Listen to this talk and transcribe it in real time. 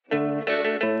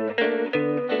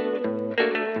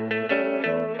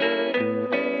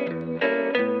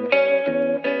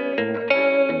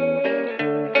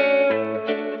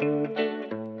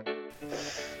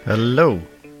Hello.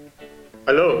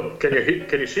 Hello. Can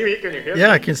you see me? Can you hear me?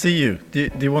 Yeah, I can see you. Do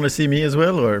you want to see me as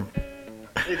well, or?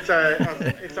 It's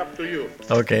up to you.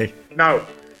 Okay. Now,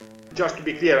 just to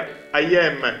be clear, I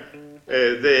am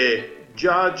the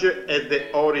judge at the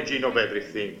origin of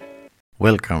everything.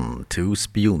 Welcome to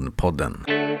Spionpodden.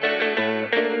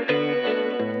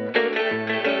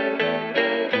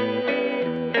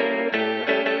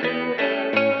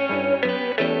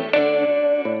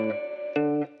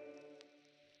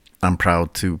 I'm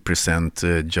proud to present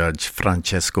Judge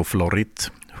Francesco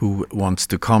Florit, who wants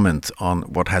to comment on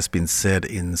what has been said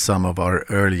in some of our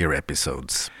earlier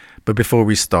episodes. But before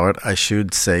we start, I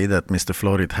should say that Mr.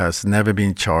 Florit has never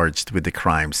been charged with the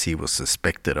crimes he was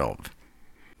suspected of.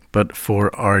 But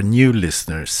for our new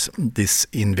listeners, this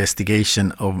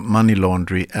investigation of money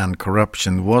laundering and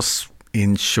corruption was,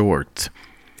 in short,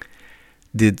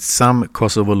 did some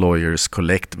Kosovo lawyers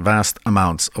collect vast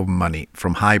amounts of money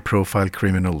from high-profile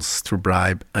criminals to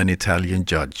bribe an Italian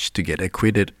judge to get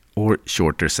acquitted or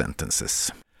shorter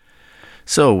sentences?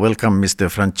 So, welcome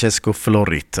Mr. Francesco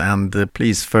Florit, and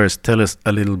please first tell us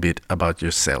a little bit about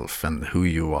yourself and who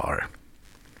you are.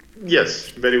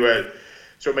 Yes, very well.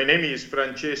 So my name is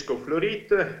Francesco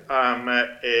Florit. I'm an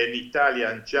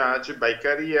Italian judge by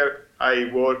career.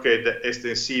 I worked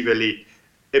extensively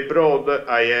abroad.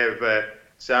 I have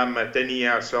some 10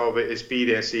 years of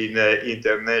experience in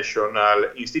international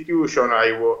institutions.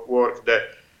 I worked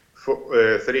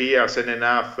for 3 years and a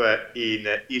half in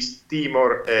East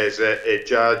Timor as a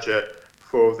judge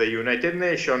for the United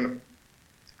Nations.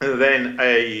 And then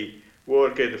I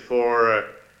worked for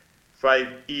 5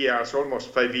 years,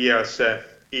 almost 5 years,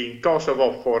 in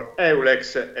Kosovo for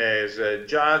EULEX as a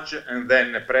judge and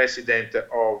then president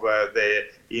of the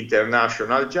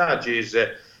international judges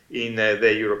in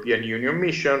the European Union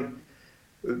mission.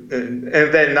 And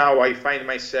then now I find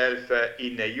myself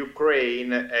in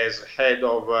Ukraine as head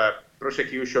of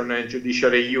prosecution and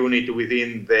judiciary unit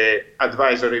within the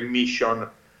advisory mission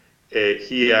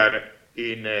here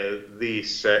in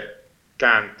this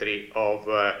country of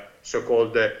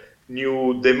so-called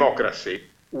new democracy.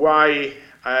 Why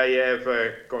I have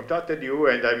contacted you,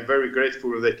 and I'm very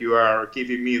grateful that you are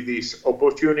giving me this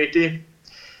opportunity,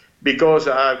 because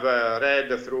I've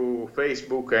read through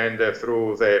Facebook and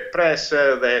through the press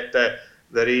that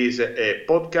there is a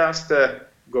podcast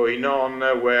going on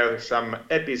where some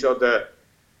episode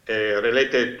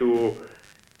related to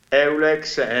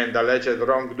EULEX and alleged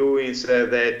wrongdoings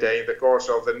that in the course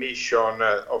of the mission,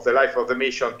 of the life of the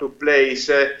mission took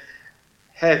place,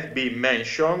 have been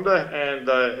mentioned, and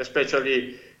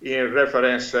especially in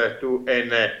reference to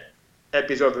an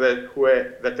episode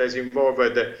that has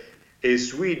involved a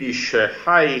Swedish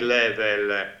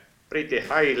pretty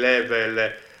high-level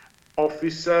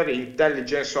officer,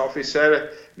 intelligence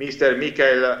officer, Mr.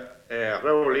 Mikael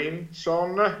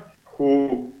Rawlinson,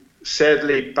 who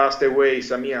sadly passed away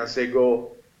some years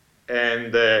ago,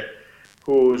 and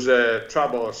whose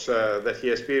troubles that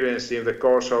he experienced in the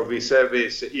course of his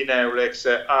service in EULEX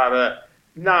are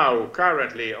now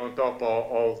currently on top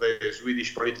of the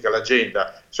Swedish political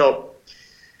agenda. So,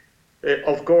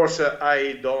 of course,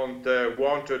 I don't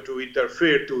want to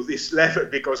interfere to this level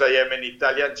because I am an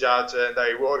Italian judge and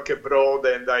I work abroad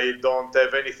and I don't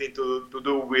have anything to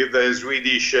do with the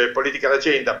Swedish political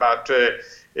agenda. But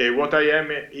what I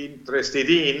am interested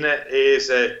in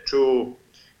is to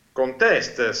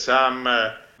contest some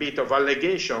bit of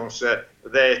allegations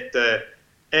that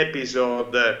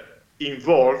episode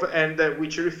involve and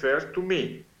which refer to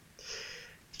me.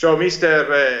 So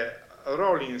Mr.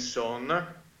 Rawlinson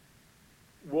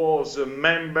was a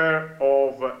member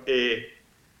of a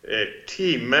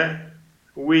team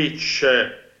which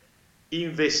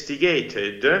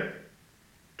investigated,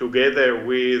 together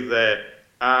with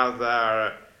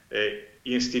other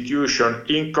institutions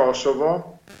in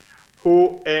Kosovo,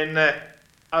 who an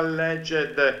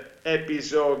alleged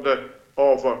episode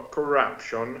of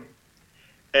corruption,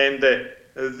 and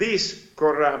this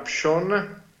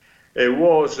corruption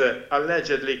was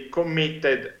allegedly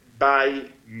committed by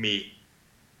me,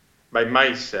 by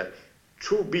myself.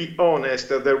 To be honest,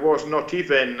 there was not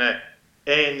even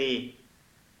any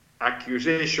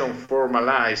accusation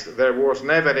formalized. There was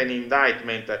never an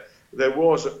indictment. There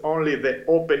was only the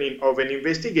opening of an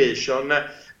investigation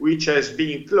which has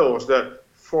been closed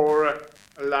for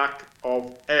lack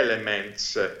of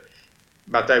elements.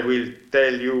 But I will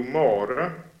tell you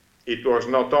more. It was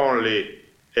not only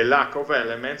a lack of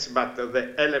elements, but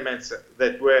the elements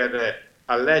that were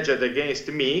alleged against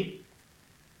me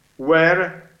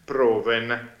were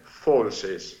proven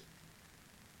falses.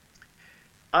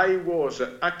 I was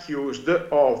accused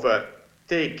of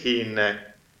taking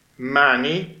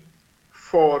money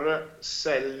for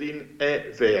selling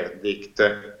a verdict.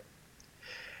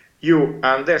 You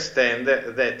understand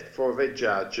that for the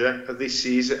judge, this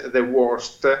is the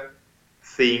worst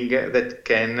thing that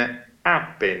can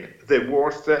happen, the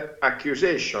worst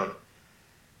accusation.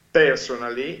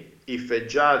 Personally, if a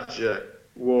judge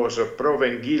was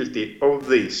proven guilty of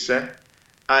this,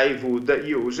 I would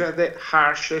use the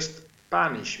harshest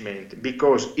punishment,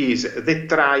 because it's the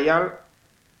trial,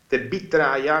 the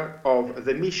betrayal of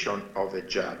the mission of a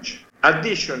judge.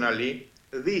 Additionally,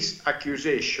 this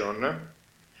accusation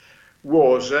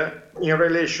was in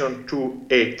relation to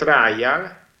a trial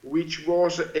which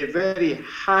was a very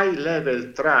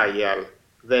high-level trial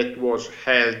that was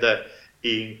held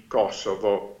in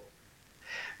Kosovo.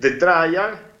 The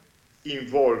trial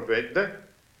involved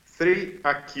 3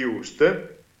 accused,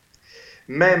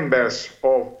 members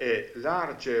of a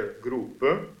larger group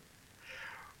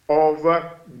of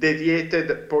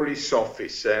deviated police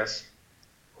officers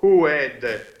who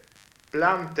had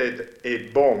planted a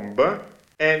bomb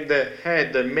and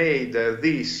had made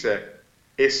this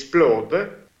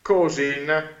explode, causing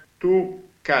 2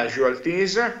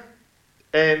 casualties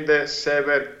and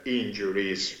several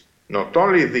injuries. Not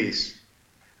only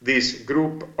this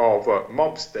group of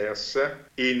mobsters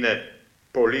in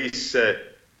police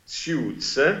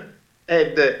suits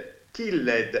had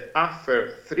killed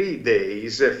after 3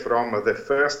 days from the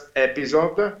first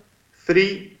episode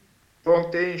 3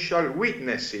 potential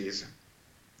witnesses.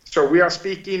 So we are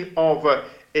speaking of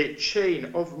a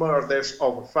chain of murders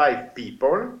of 5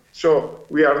 people. So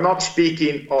we are not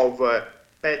speaking of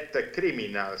pet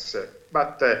criminals,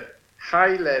 but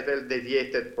high-level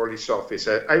deviated police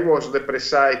officer. I was the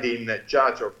presiding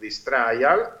judge of this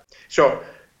trial. So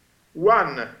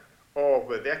one of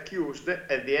the accused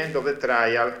at the end of the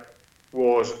trial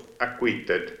was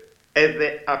acquitted. At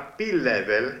the appeal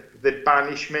level, the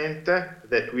punishment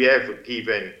that we have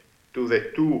given to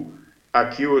the 2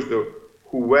 accused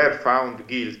who were found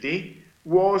guilty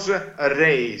was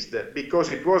raised,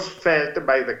 because it was felt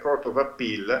by the Court of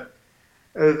Appeal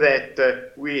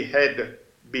that we had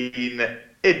been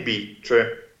a bit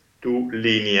too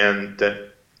lenient.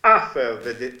 After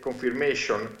the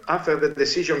confirmation, after the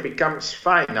decision becomes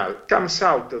final, comes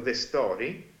out the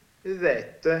story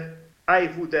that I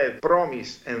would have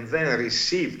promised and then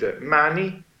received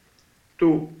money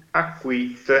to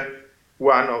acquit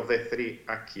one of the 3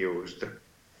 accused.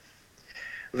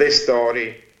 The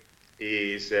story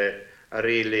is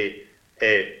really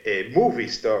a movie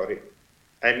story.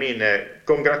 I mean,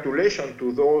 congratulations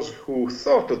to those who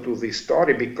thought to this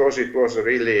story, because it was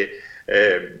really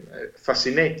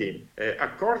fascinating.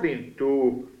 According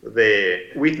to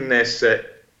the witness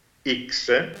X,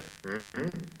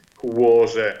 who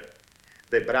was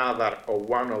the brother of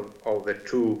one of the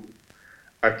 2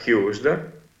 accused,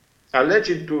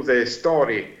 alleging to the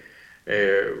story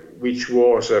which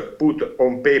was put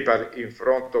on paper in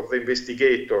front of the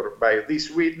investigator by this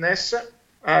witness,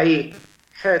 I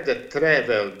had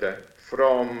traveled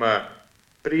from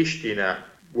Pristina,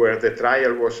 where the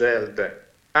trial was held,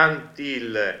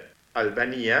 until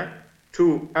Albania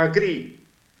to agree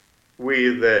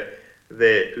with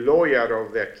the lawyer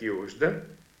of the accused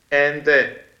and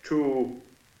to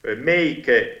make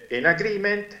an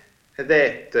agreement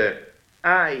that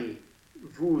I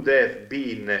would have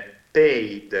been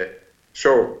paid.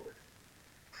 So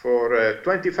for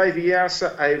 25 years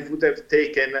I would have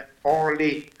taken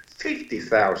only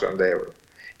 50,000 euros.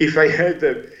 If I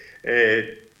had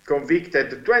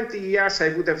convicted 20 years, I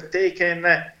would have taken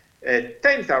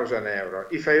 10,000 euros.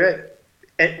 If I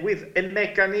had, with a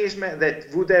mechanism that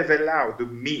would have allowed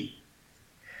me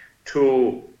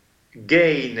to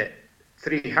gain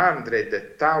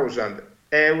 300,000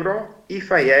 euros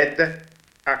if I had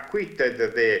acquitted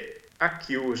the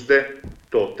accused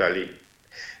totally.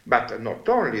 But not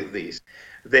only this,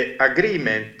 the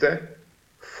agreement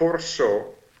foresaw,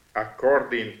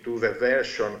 according to the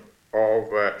version of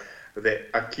the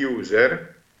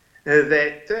accuser,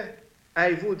 that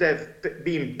I would have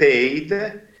been paid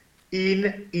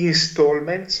in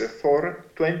installments for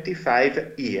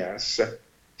 25 years.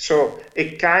 So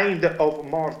a kind of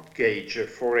mortgage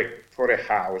for a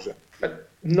house. But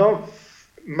no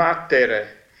matter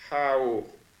how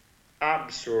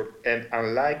absurd and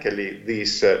unlikely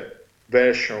this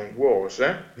version was,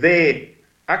 the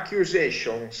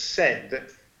accusation said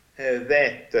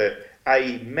that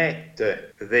I met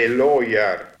the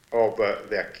lawyer of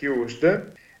the accused,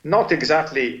 not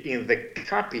exactly in the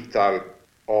capital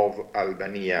of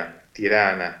Albania,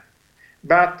 Tirana,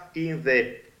 but in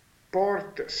the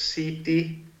port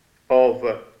city of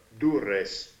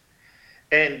Durrës.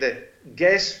 And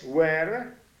guess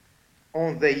where?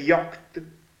 On the yacht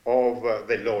of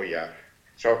the lawyer.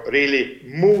 So really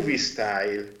movie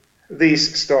style.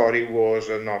 This story was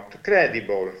not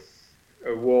credible,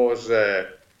 was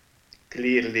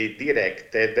clearly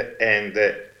directed, and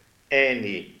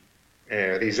any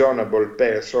reasonable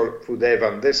person would have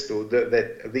understood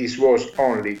that this was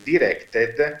only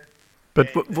directed.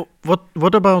 But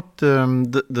what about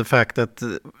the fact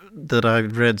that I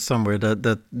read somewhere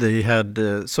that they had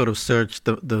sort of searched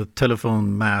the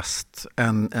telephone mast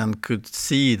and could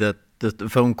see that the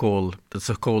phone call, the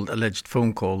so-called alleged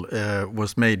phone call,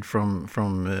 was made from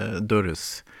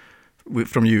Durres,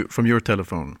 from your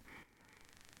telephone?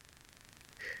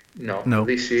 No.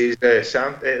 This is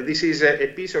a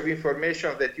piece of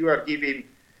information that you are giving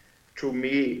to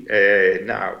me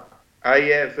now. I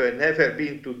have never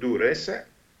been to Durres.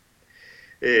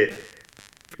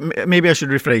 Maybe I should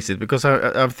rephrase it, because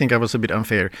I think I was a bit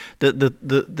unfair.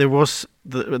 There was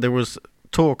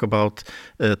talk about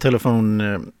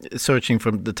telephone searching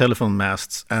from the telephone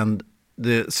masts, and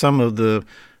some of the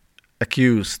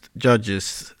accused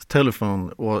judges'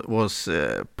 telephone was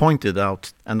pointed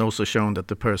out, and also shown that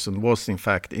the person was in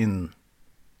fact in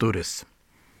Durres.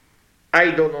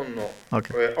 I do not know.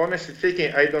 Okay. Honestly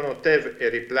speaking, I do not have a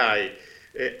reply.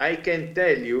 I can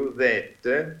tell you that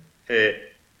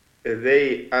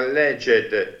they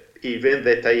alleged even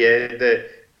that I had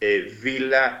a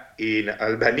villa in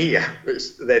Albania,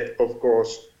 that of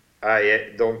course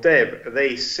I don't have.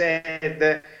 They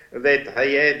said that I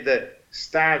had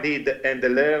studied and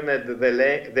learned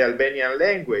the Albanian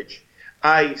language.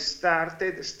 I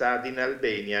started studying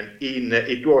Albanian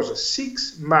it was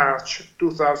 6 March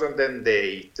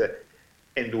 2008.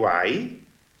 And why?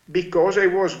 Because I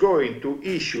was going to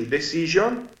issue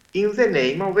decision in the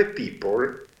name of the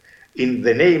people,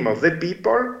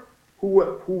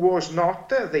 who was not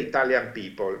the Italian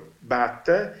people, but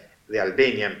the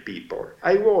Albanian people.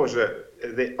 I was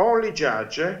the only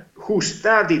judge who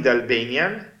studied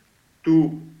Albanian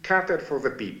to cater for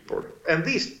the people. And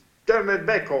this turned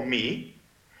back on me,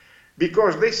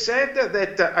 because they said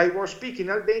that I was speaking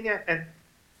Albanian.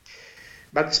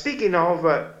 But speaking of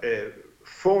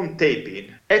phone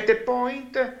taping, at a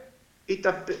point it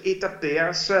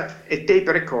appears a tape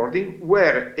recording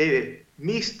where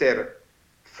Mr.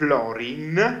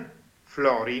 Florin,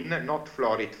 not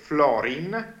Florit,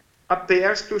 Florin,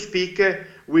 appears to speak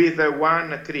with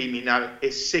one criminal, a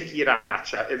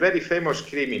Sekiracha, a very famous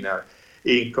criminal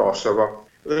in Kosovo.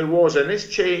 There was an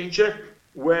exchange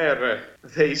where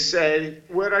they said,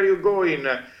 "Where are you going?"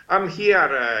 "I'm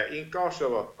here in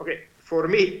Kosovo." Okay, for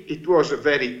me it was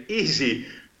very easy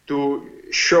to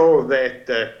show that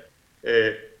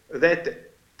that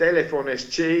telephone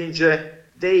exchange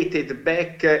dated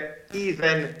back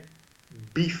even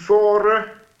before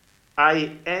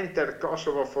I entered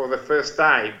Kosovo for the first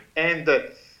time, and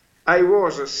I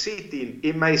was sitting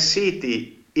in my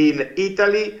city in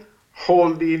Italy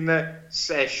holding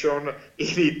session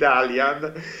in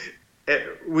Italian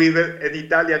with an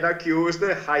Italian accused.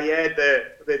 I had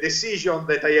the decision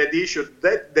that I had issued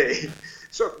that day.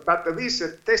 So, but this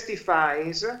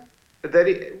testifies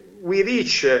that we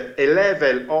reach a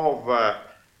level of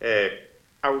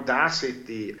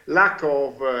audacity, lack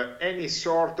of any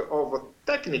sort of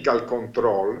technical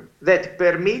control that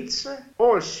permits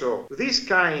also this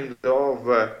kind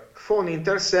of phone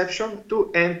interception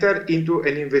to enter into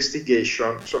an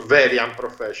investigation. So very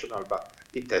unprofessional, but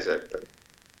it has happened.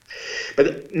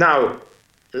 But now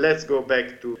let's go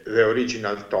back to the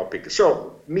original topic.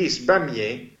 So Miss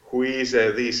Bamier, who is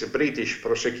this British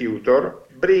prosecutor,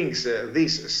 brings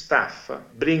this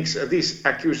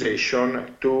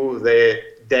accusation to the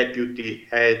deputy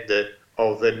head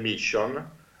of the mission,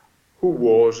 who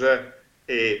was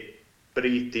a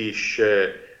British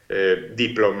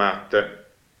diplomat.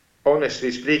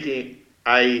 Honestly speaking,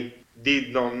 I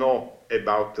did not know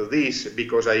about this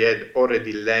because I had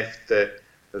already left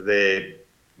the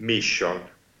mission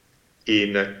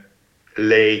in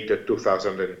late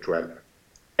 2012.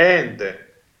 And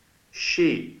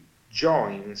she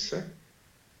joins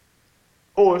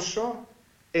also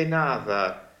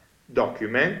another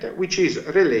document which is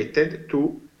related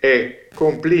to a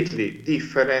completely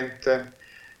different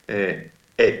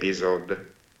episode.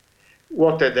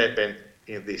 What had happened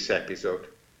in this episode?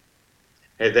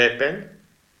 It happened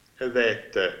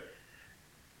that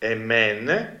a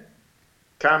man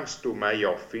comes to my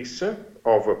office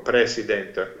of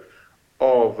president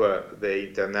of the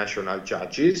international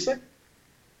judges,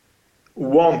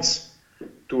 wants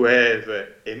to have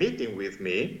a meeting with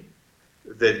me.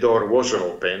 The door was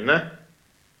open,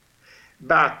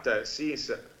 but since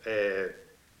I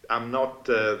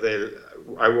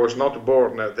was not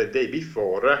born the day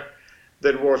before,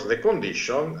 there was the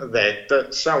condition that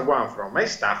someone from my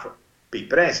staff be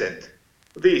present.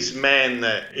 This man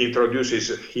introduces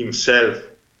himself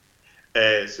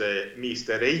as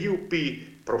Mr. Eupi,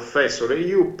 Professor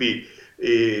Eupi.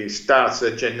 He starts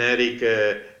a generic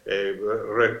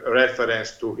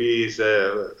reference to his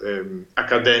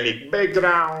academic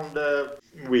background.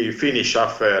 We finish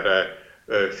after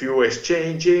a few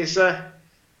exchanges,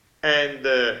 and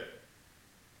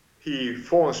he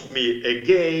phones me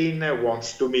again,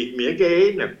 wants to meet me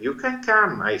again. You can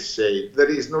come, I say. There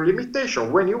is no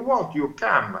limitation. When you want, you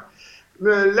come.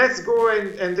 Let's go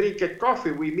and drink a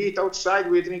coffee. We meet outside,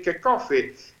 we drink a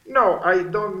coffee. No, I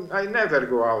never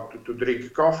go out to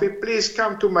drink coffee. Please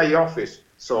come to my office.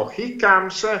 So he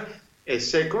comes a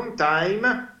second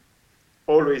time,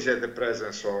 always at the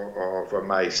presence of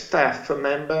my staff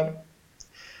member,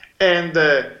 and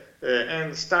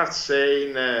start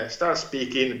speaking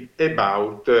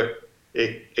about a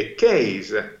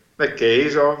case, the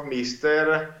case of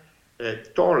Mr.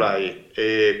 Tolai,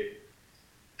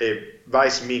 a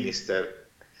vice minister.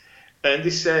 And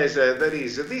he says, there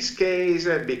is this case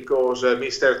because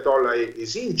Mr. Tolai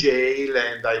is in jail,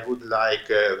 and I would like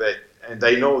that, and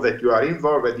I know that you are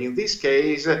involved in this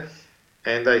case.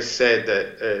 And I said,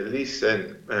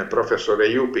 listen, Professor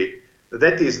Eupi,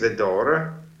 that is the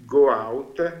door. Go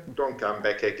out, don't come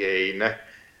back again.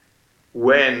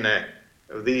 When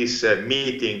this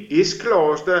meeting is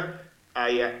closed,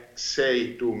 I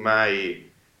say to my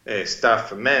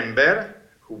staff member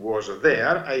who was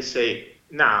there, I say,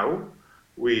 now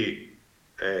we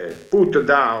put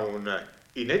down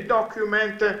in a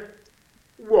document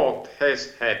what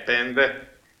has happened.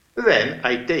 Then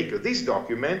I take this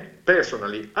document,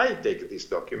 personally, I take this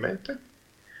document,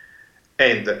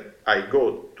 and I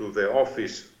go to the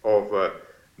office of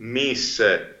Miss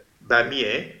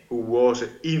Bamier, who was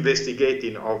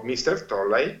investigating of Mr.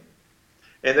 Tolai,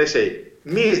 and I say,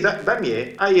 Miss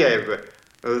Bamier, I have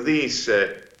this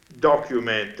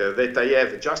document that I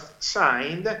have just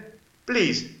signed.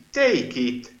 Please take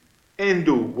it and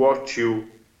do what you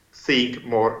think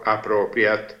more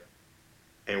appropriate.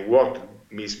 And what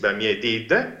Miss Bamier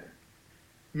did,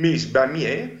 Miss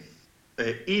Bamier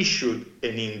issued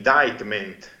an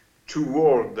indictment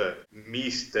toward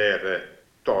Mr.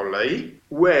 Tolai,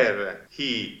 where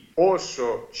he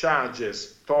also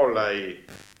charges Tolai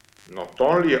not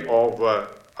only of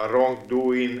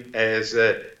wrongdoing as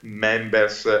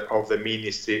members of the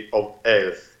Ministry of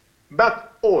Health,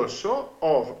 but also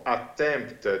of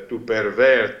attempt to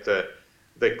pervert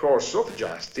the course of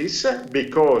justice,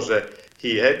 because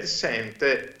he had sent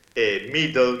a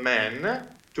middleman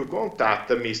to contact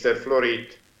Mr.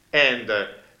 Florit. And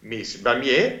Miss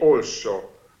Bamier also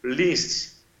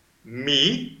lists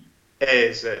me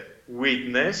as a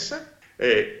witness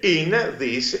in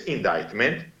this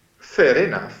indictment. Fair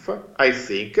enough, I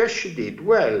think she did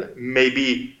well.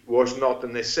 Maybe was not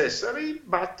necessary,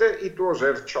 but it was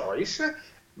her choice.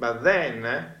 But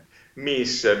then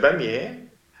Miss Bamier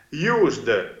used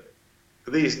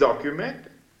this document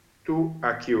to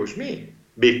accuse me,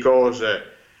 because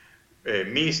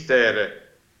Mr.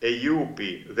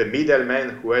 Eupi, the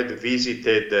middleman who had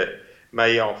visited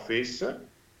my office,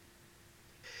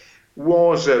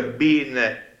 was being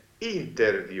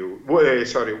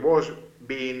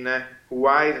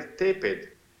wiretaped.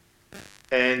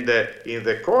 And in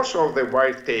the course of the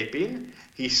wiretapping,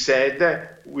 he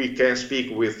said, we can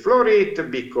speak with Florit,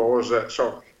 because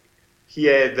so he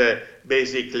had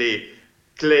basically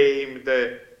claimed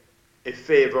a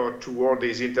favor toward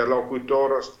his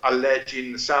interlocutors,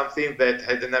 alleging something that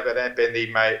had never happened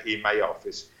in my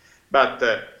office. But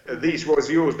this was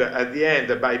used at the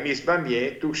end by Miss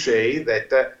Bamier to say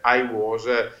that I was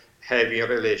having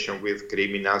relation with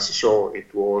criminals. So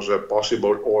it was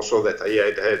possible also that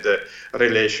I had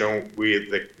relation with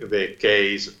the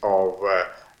case of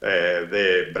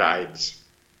the bribes.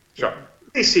 So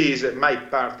this is my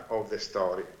part of the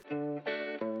story.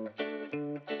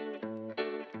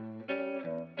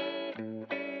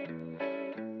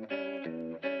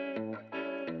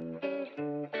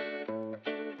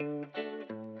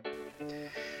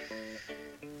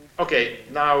 Okay,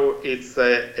 now it's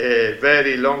a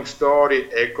very long story,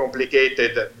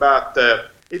 complicated, but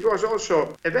it was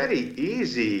also a very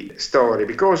easy story,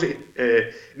 because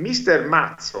Mr.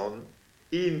 Matson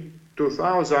in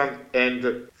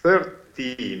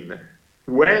 2013,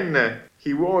 when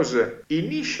he was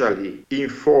initially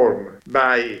informed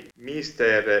by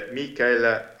Mr.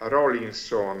 Michael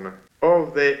Rawlinson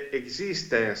of the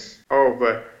existence of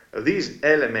these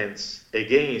elements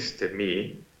against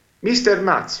me, Mr.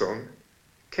 Matson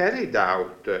carried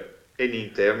out an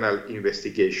internal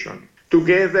investigation.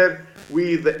 together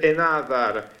with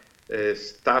another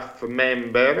staff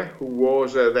member who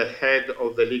was the head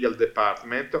of the legal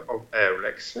department of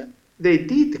Eulex. They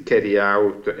did carry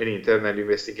out an internal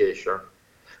investigation,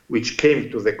 which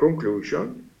came to the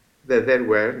conclusion that there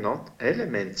were not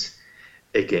elements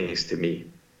against me,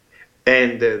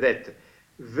 and that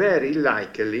very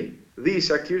likely this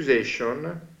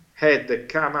accusation had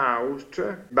come out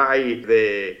by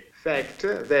the fact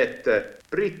that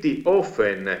pretty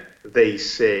often, they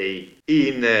say,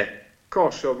 in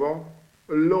Kosovo,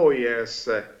 lawyers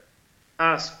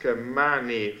ask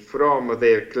money from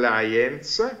their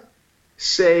clients,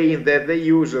 saying that they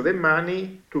use the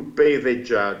money to pay the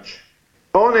judge.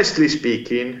 Honestly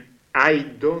speaking, I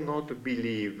do not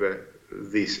believe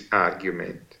this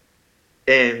argument.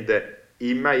 And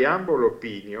in my humble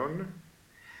opinion,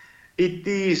 it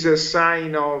is a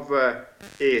sign of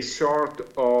a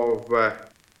sort of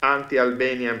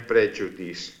anti-Albanian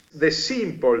prejudice. The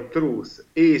simple truth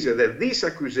is that this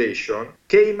accusation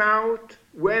came out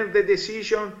when the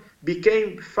decision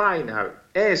became final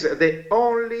as the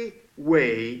only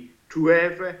way to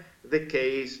have the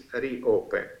case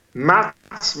reopened.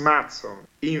 Mats Mattsson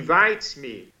invites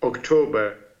me,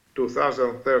 October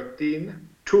 2013,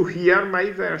 to hear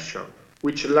my version,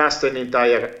 which lasts an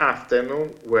entire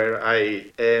afternoon, where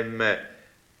I am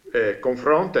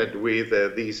confronted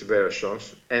with these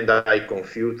versions, and I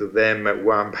confute them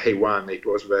one by one. It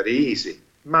was very easy.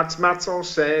 Mats Mattsson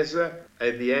says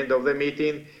at the end of the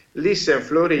meeting, "Listen,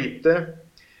 Florit,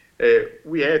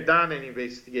 we had done an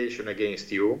investigation against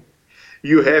you.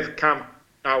 You have come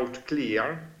out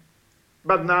clear,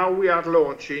 but now we are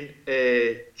launching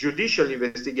a judicial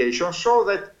investigation so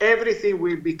that everything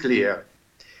will be clear."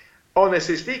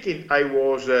 Honestly speaking, I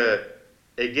was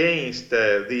against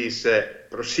this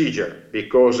procedure,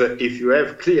 because if you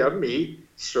have cleared me,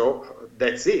 so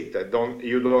that's it.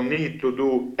 You don't need to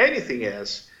do anything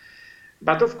else.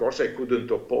 But of course, I couldn't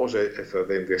oppose a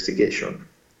further investigation,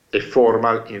 a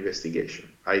formal investigation.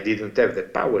 I didn't have the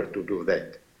power to do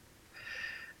that.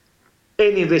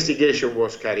 An investigation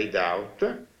was carried out,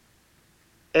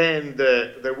 and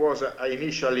there was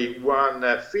initially one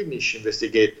Finnish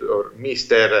investigator,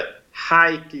 Mr.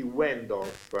 Heikki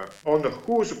Wendorf, on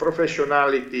whose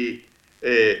professionality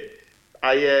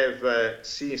I have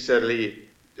sincerely,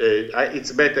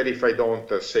 it's better if I don't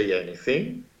say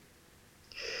anything.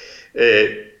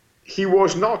 He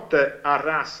was not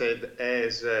harassed,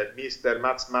 as Mr.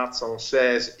 Mats Mattsson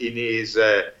says in his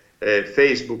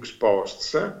Facebook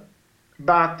posts,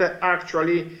 but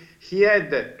actually he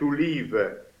had to leave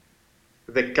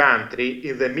the country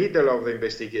in the middle of the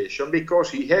investigation because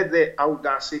he had the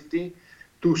audacity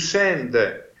to send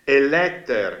a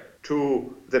letter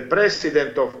to the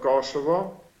president of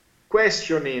Kosovo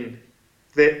questioning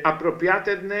the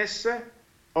appropriateness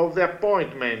of the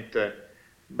appointment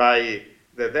by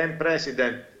the then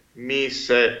president,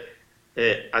 Ms.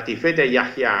 Atifete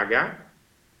Yahyaga,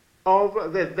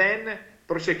 of the then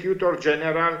prosecutor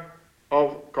general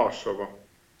of Kosovo.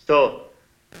 So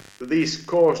this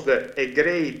caused a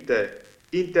great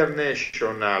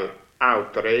international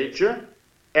outrage,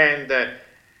 and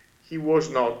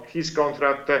his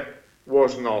contract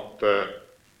was not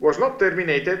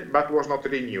terminated, but was not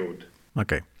renewed.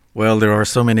 Okay. Well, there are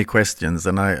so many questions,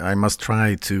 and I must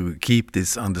try to keep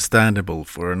this understandable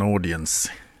for an audience.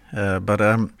 But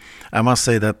I must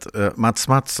say that Mats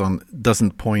Mattsson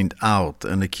doesn't point out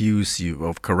and accuse you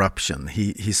of corruption.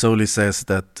 He solely says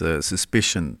that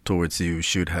suspicion towards you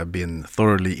should have been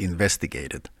thoroughly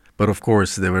investigated. But of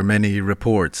course, there were many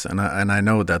reports, and I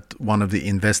know that one of the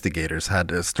investigators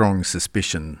had a strong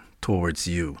suspicion towards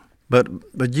you. But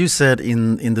you said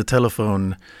in the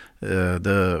telephone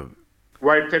the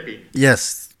wiretapping.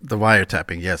 Yes, the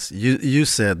wiretapping, yes. You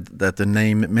said that the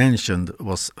name mentioned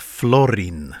was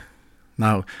Florin.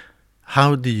 Now,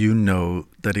 how do you know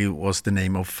that it was the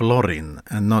name of Florin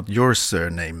and not your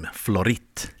surname,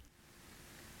 Florit?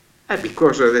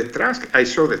 Because I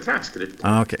saw the transcript.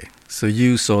 Okay, so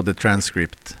you saw the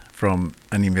transcript from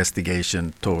an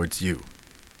investigation towards you.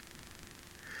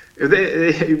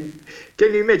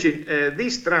 Can you imagine?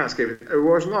 This transcript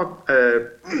was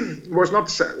not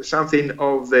something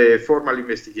of the formal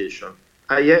investigation.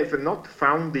 I have not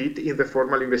found it in the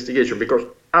formal investigation because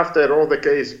after all the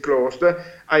case closed,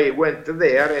 I went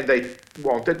there and I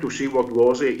wanted to see what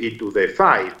was into the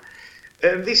file.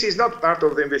 And this is not part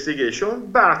of the investigation,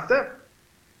 but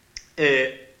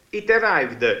it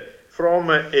arrived from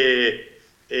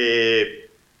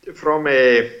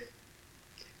a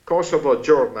Kosovo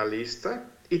journalist.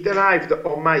 It arrived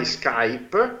on my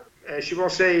Skype. She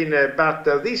was saying, but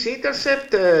this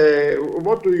intercept,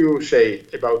 what do you say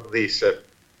about this?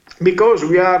 because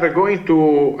we are going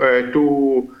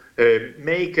to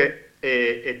make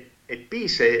a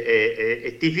piece,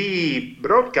 a TV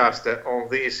broadcast on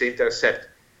this intercept.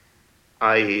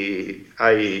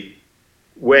 I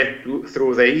went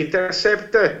through the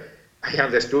intercept. I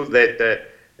understood that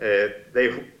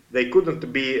they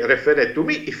couldn't be referred to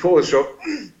me. If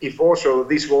also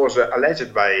this was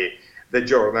alleged by the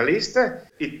journalist,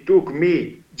 it took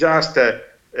me just a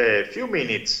few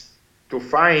minutes to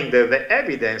find the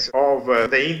evidence of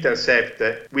the intercept,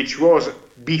 which was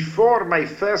before my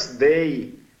first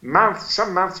day,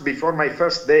 some months before my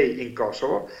first day in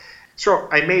Kosovo. So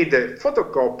I made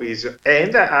photocopies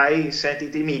and I sent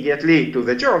it immediately to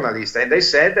the journalist. And I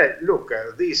said, look,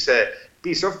 this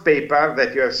piece of paper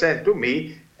that you have sent to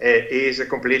me is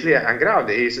completely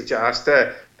ungrounded. It's just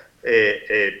a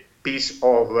piece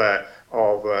of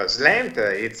slant.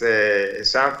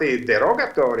 It's something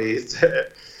derogatory. It's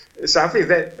something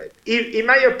that, in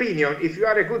my opinion, if you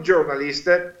are a good journalist,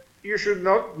 you should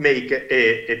not make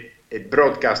a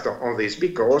broadcast on this,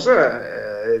 because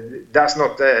it does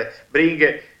not bring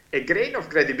a grain of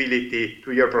credibility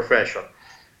to your profession.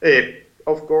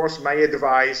 Of course, my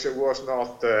advice was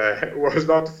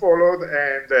not followed,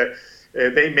 and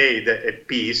they made a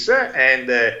piece, and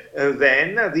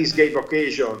then this gave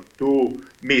occasion to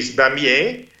Miss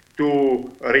Bamier to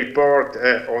report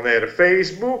on her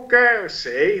Facebook,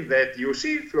 saying that, you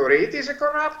see, Florit is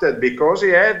corrupted, because he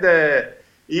had,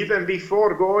 even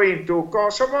before going to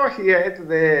Kosovo, he had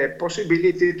the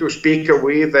possibility to speak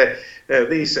with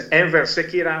this Enver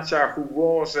Sekiracha, who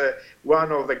was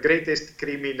one of the greatest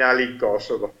criminals in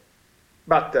Kosovo.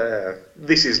 But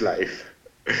this is life.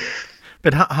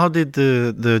 But how did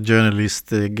the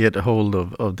journalist get a hold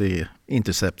of the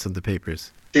intercepts and the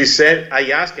papers? She said, I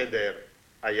asked her,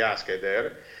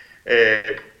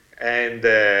 and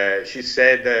she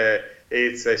said,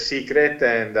 it's a secret,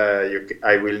 and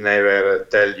I will never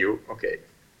tell you. Okay,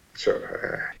 so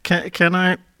can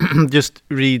I just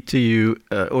read to you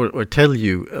or tell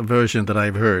you a version that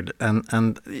I've heard,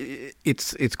 and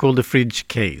it's called the Fridge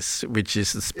case, which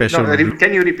is a special. No,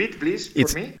 can you repeat, please,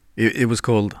 for me? It was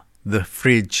called the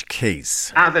Fridge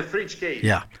case. The Fridge case.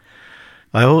 Yeah.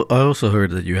 I also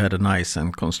heard that you had a nice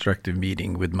and constructive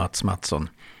meeting with Mats Mattsson,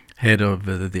 head of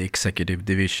the executive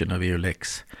division of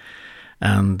EULEX,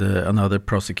 and another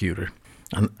prosecutor.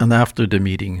 And after the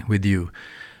meeting with you,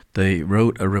 they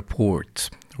wrote a report,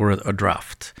 or a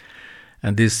draft.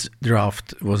 And this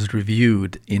draft was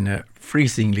reviewed in a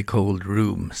freezingly cold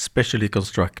room, specially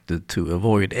constructed to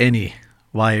avoid any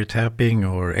wiretapping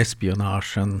or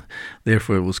espionage, and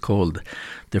therefore it was called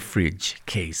the Fridge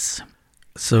case.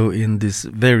 So in this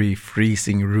very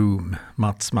freezing room,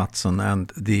 Mats Mattsson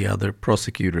and the other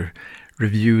prosecutor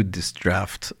reviewed this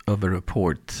draft of a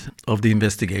report of the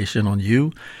investigation on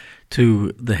you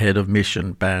to the head of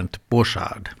mission, Bernd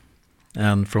Borchardt.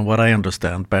 And from what I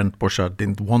understand, Bernd Borchardt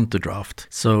didn't want the draft.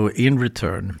 So in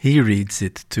return, he reads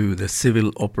it to the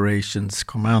civil operations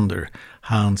commander,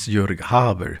 Hans-Jörg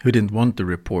Haber, who didn't want the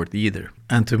report either.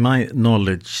 And to my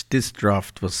knowledge, this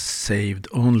draft was saved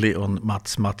only on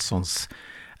Mats Mattsson's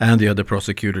and the other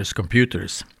prosecutors'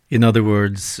 computers. In other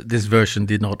words, this version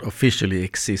did not officially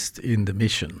exist in the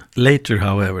mission. Later,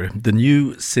 however, the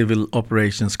new civil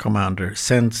operations commander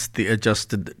sends the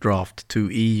adjusted draft to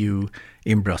EU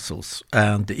in Brussels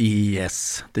and the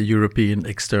EES, the European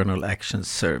External Action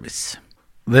Service.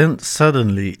 Then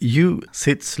suddenly you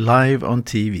sits live on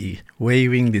TV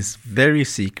waving this very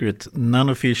secret,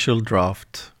 non-official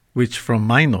draft, which from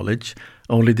my knowledge,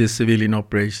 only the civilian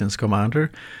operations commander,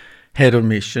 head of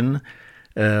mission,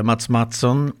 Mats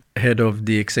Mattsson, head of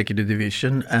the executive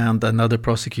division, and another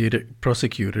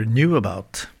prosecutor knew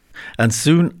about. And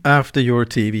soon after your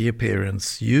TV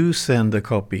appearance, you send a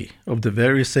copy of the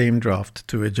very same draft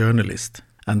to a journalist.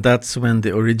 And that's when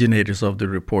the originators of the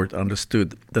report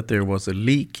understood that there was a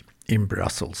leak in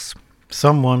Brussels.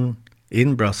 Someone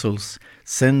in Brussels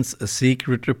sends a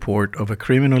secret report of a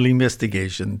criminal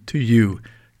investigation to you,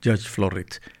 Judge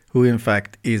Florit, who in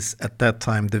fact is at that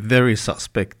time the very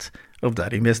suspect of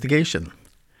that investigation.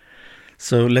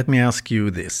 So let me ask you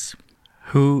this.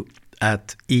 Who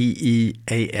at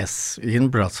EEAS in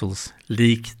Brussels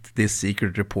leaked this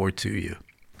secret report to you?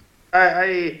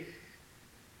 I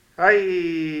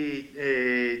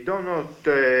do not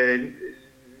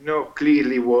know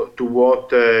clearly what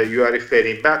you are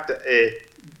referring, but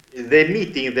the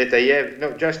meeting that I have,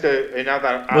 no, just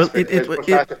another aspect.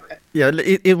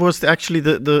 It was actually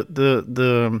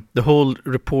the whole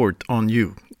report on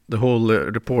you. The whole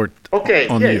report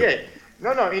on you. Yeah.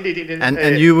 No, indeed.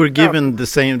 And you were given the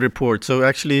same report. So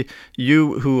actually,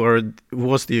 you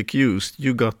was the accused,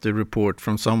 you got the report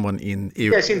from someone in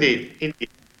EU. Yes, indeed.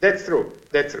 That's true.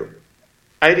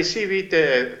 I received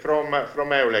it from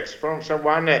Eulex, from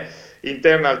someone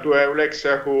internal to Eulex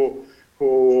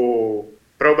who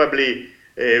probably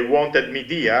wanted me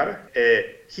there.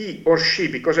 He or she,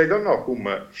 because I don't know whom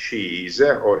she is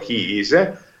or he is,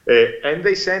 and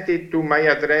they sent it to my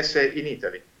address in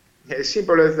Italy. As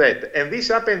simple as that. And this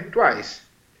happened twice,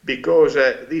 because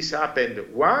this happened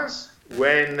once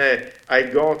when I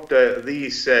got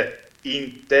this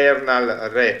internal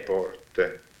report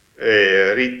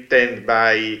written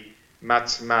by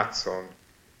Mats Mattsson,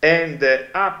 and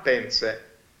happens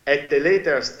at a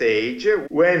later stage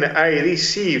when I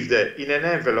received in an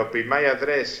envelope in my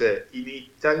address in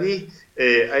Italy,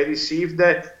 I received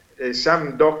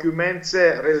some documents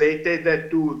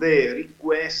related to the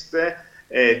request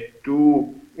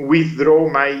to withdraw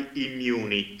my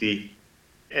immunity.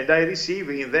 And I received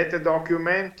in that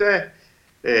document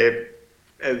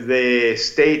the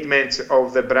statements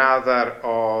of the brother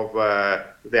of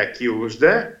the accused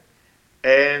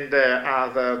and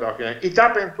other documents. It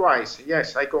happened twice,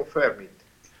 yes, I confirm it.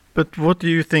 But what do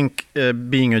you think,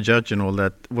 being a judge and all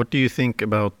that, what do you think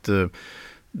about the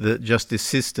justice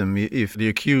system if the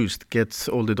accused gets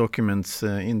all the documents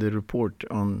in the report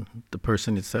on the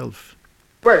person itself?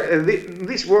 Well,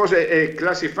 this was a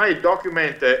classified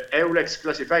document, Eulex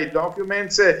classified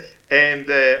documents, and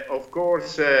of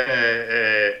course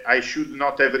I should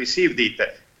not have received it.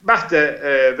 But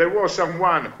there was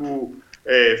someone who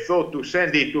thought to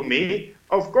send it to me.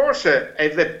 Of course,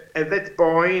 at that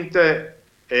point,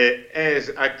 as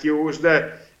accused,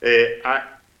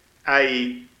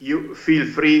 you feel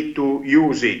free to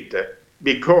use it,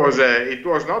 because it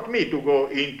was not me to go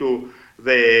into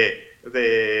the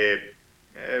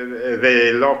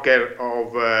locker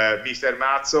of Mr.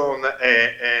 Mattsson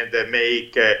and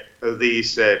make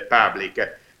this public.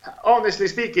 Honestly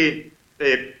speaking,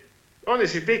 the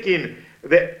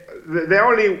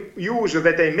only use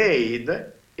that I made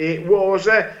was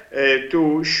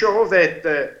to show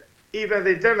that even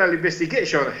the internal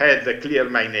investigation had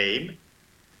cleared my name.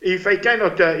 If I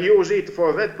cannot use it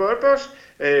for that purpose,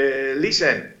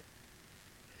 listen.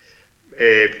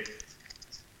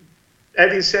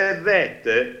 Having said that,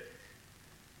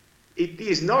 it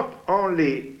is not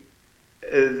only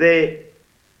the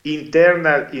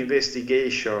internal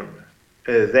investigation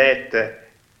that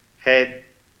had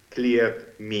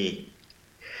cleared me,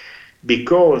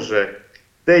 because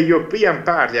the European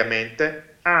Parliament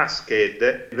asked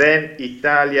then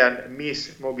Italian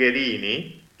Miss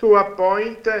Mogherini to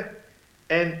appoint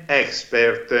an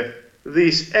expert.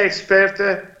 This expert,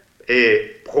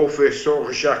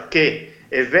 Professor Jacquet,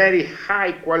 a very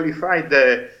high qualified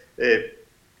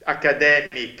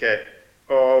academic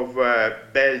of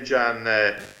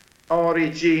Belgian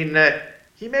origin,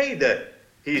 he made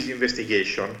his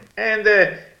investigation, and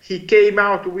he came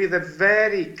out with a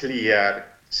very clear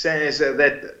sense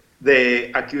that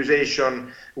the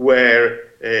accusations were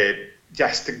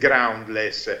just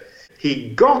groundless. He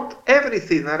got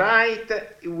everything right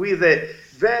with a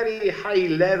very high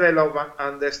level of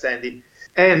understanding.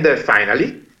 And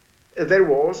finally, there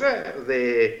was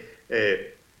the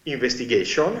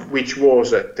investigation, which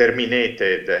was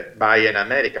terminated by an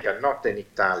American, not an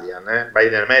Italian, by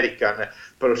an American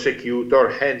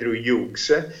prosecutor, Andrew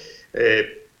Hughes,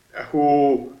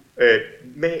 who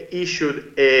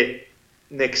issued an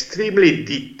extremely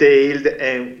detailed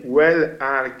and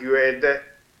well-argued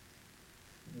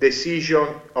decision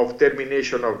of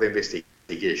termination of the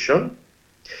investigation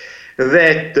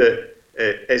that,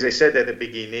 as I said at the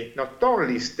beginning, not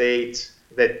only states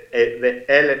that the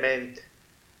element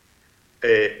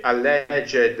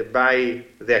alleged by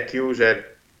the accuser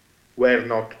were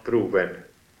not proven,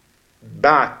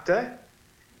 but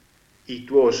it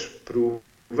was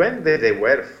proven that they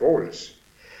were false.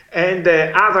 And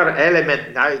other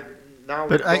element now.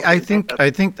 But I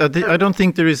don't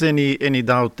think there is any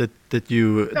doubt that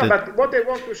you. No, but what I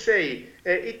want to say,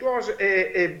 it was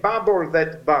a bubble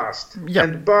that burst, yeah.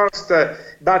 And burst,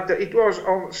 but it was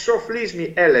on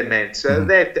sophismy elements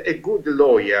that a good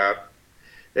lawyer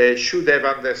should have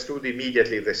understood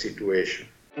immediately the situation.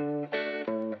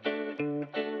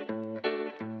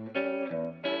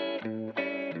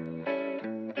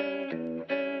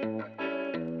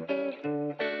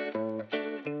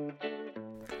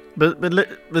 But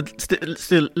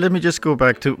still, let me just go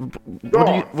back to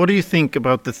what do you think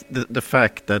about the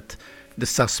fact that the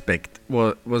suspect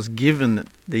was given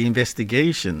the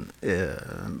investigation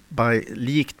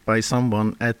leaked by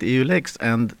someone at EULEX,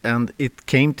 and it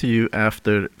came to you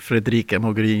after Federica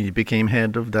Mogherini became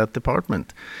head of that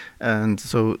department. And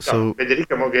so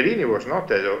Federica Mogherini was not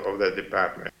head of that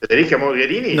department. Federica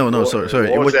Mogherini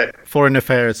sorry, it was foreign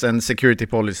affairs and security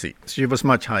policy. She was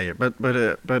much higher, but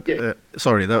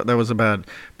sorry, that was a bad.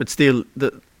 But still,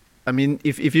 I mean,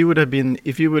 if you would have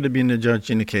been a judge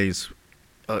in a case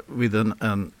with an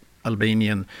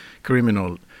Albanian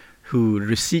criminal who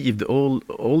received all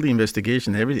the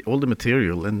investigation, all the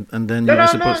material, and then you were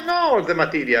supposed no, the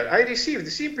material. I received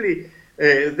simply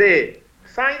the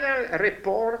final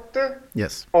report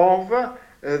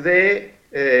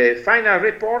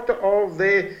of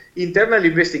the internal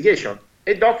investigation,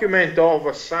 a document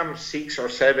of some 6 or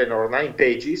 7 or 9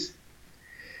 pages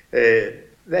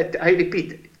that, I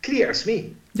repeat, clears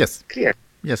me. Yes. Clear.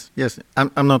 Yes.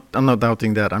 I'm not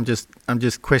doubting that. I'm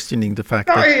just questioning the fact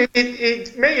that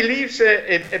it may leave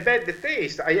a bad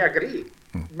taste. I agree,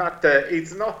 but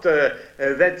it's not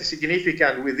that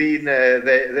significant within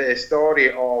the story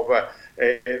of.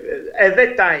 At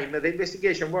that time, the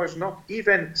investigation was not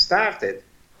even started.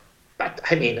 But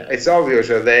I mean, it's obvious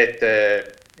that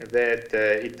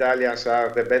Italians are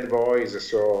the bad boys,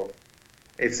 so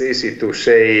it's easy to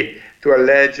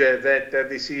allege that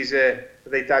this is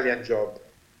the Italian job.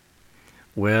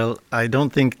 Well, I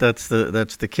don't think that's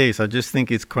the case. I just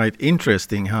think it's quite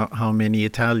interesting how many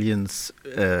Italians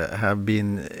have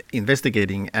been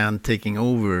investigating and taking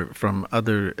over from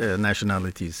other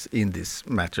nationalities in this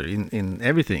matter, in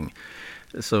everything.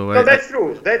 So no, that's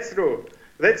true.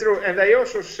 And I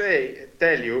also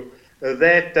tell you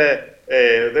that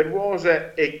there was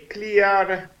a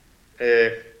clear,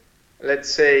 let's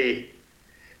say,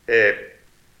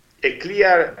 a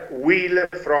clear will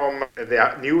from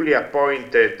the newly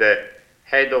appointed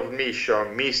head of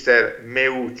mission, Mr.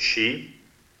 Meucci,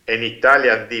 an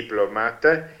Italian diplomat,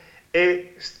 a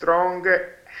strong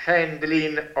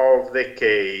handling of the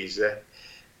case.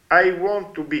 I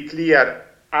want to be clear,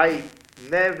 I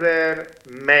never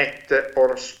met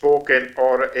or spoken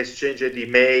or exchanged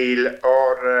email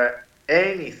or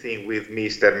anything with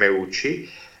Mr. Meucci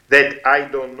that I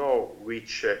don't know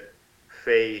which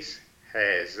face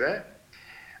has.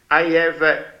 I have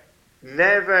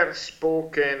never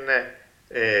spoken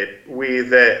with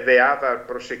the other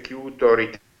prosecutor,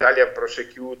 Italian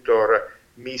prosecutor,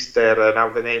 Mr. now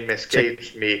the name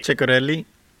escapes me. Ceccarelli,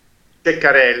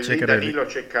 Danilo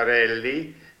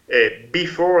Ceccarelli,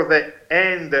 before the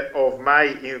end of my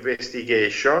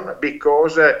investigation,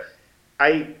 because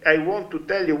I want to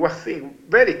tell you one thing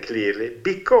very clearly,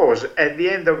 because at the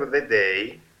end of the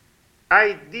day,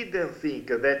 I didn't think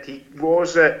that he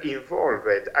was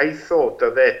involved. I thought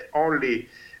that only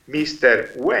Mr.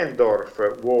 Wendorf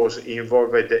was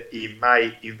involved in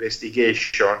my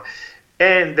investigation.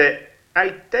 And I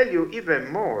tell you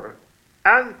even more,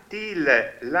 until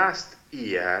last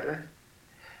year,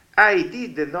 I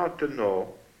did not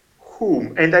know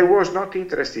whom, and I was not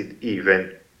interested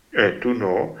even to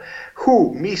know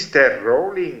who Mr.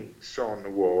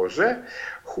 Rawlinson was,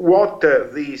 what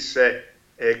this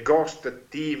ghost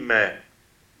team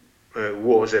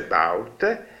was about.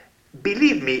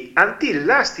 Believe me, until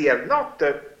last year, not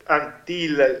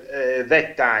until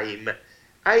that time,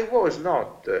 I was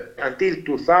not, until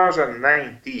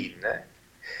 2019,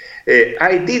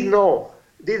 I didn't know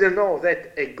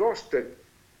that a ghost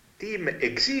team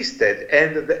existed,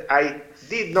 and I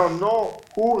did not know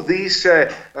who this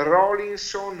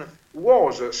Rawlinson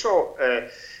was. So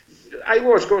I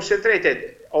was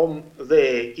concentrated on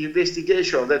the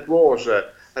investigation that was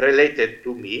related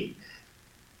to me.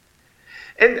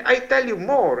 And I tell you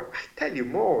more, that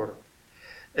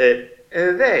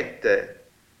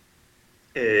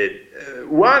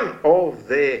one of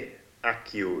the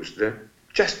accused,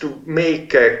 just to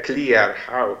make clear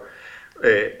how,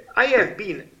 I have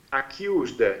been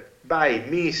accused by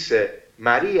Miss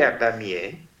Maria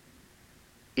Bamier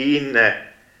in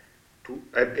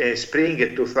spring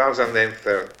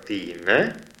 2013.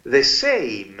 The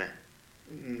same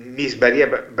Miss Maria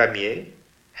Bamier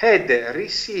had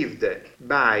received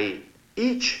by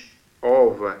each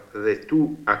of the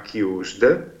two accused,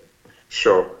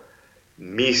 so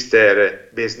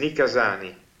Mr.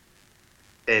 Besnikazani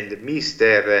and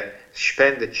Mr.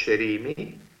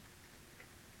 Spendcerimi,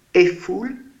 a full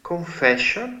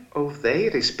confession of their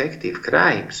respective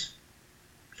crimes.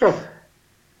 So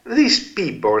these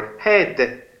people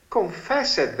had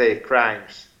confessed their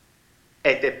crimes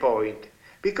at a point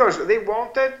because they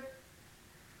wanted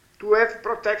to have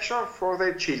protection for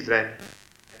their children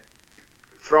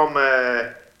from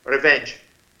revenge.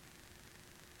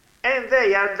 And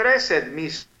they addressed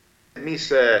Miss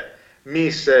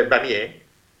Bamier.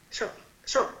 So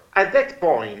at that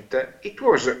point, it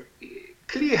was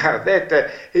clear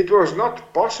that it was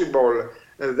not possible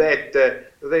that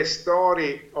the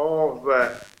story of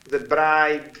the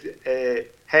bribe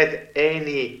had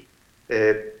any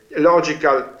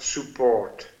logical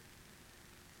support.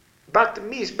 But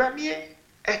Miss Bamier,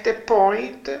 at a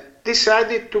point,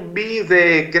 decided to be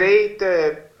the great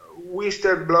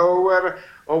whistleblower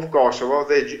of Kosovo,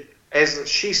 as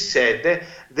she said,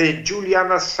 the Julian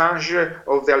Assange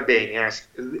of the Albanians.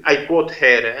 I quote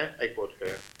her.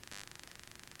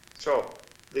 So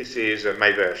this is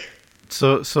my version.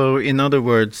 So in other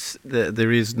words,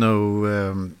 there is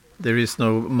no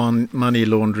money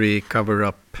laundering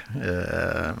cover-up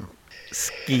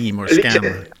scheme or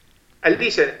scam.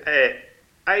 Listen,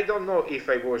 I don't know if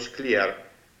I was clear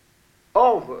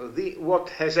of what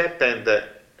has happened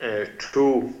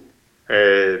to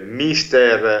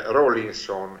Mr.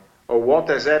 Rawlinson, or what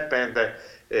has happened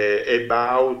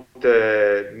about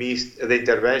the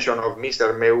intervention of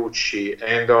Mr. Meucci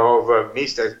and of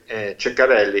Mr.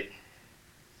 Ceccarelli.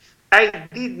 I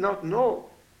did not know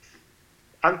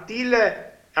until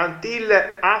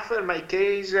after my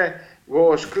case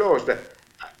was closed.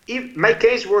 My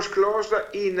case was closed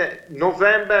in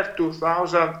November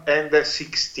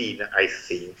 2016, I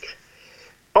think.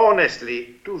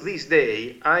 Honestly, to this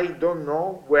day, I don't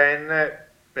know when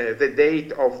the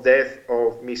date of death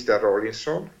of Mr.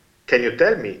 Rawlinson. Can you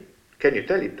tell me? Can you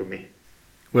tell it to me?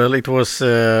 Well, it was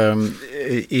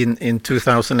in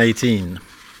 2018.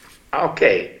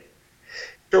 Okay.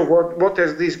 So what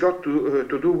has this got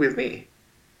to do with me?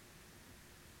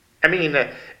 I mean,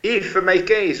 if my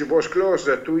case was closed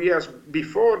 2 years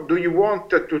before, do you want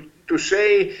to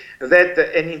say that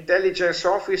an intelligence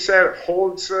officer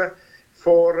holds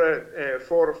for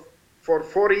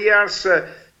 4 years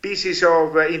pieces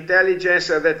of intelligence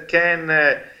that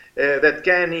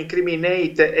can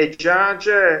incriminate a judge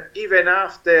even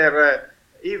after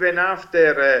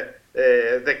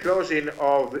the closing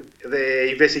of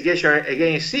the investigation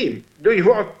against him? Do you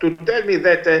want to tell me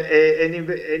that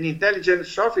an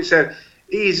intelligence officer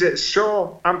is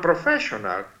so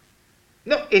unprofessional?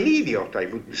 No, an idiot, I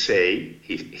would say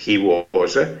he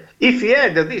was. If he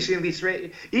had this in this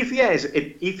way, if he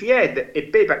had a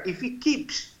paper, if he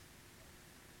keeps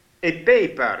a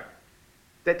paper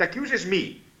that accuses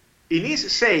me in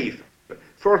his safe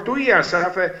for 2 years,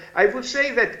 I would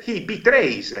say that he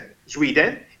betrays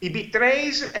Sweden, he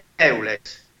betrays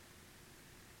EULEX.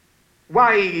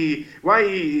 Why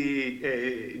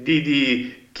did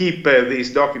he keep this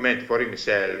document for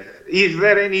himself? Is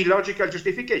there any logical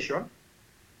justification?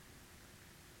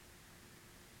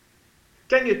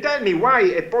 Can you tell me why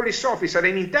a police officer,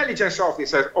 an intelligence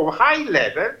officer of high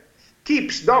level,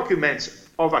 keeps documents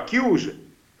of accused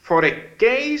for a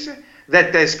case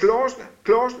that has closed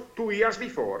 2 years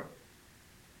before?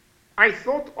 I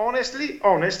thought, honestly,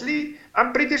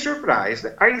 I'm pretty surprised.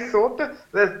 I thought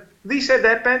that this had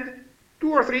happened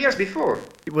 2 or 3 years before.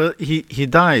 Well, he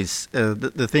dies.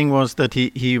 The thing was that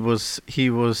he was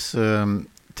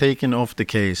taken off the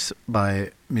case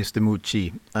by Mr.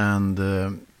 Mucci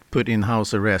and put in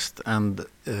house arrest. And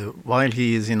while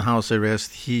he is in house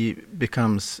arrest, he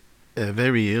becomes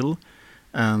very ill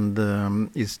and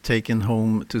is taken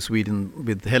home to Sweden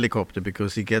with helicopter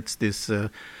because he gets this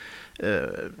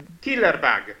killer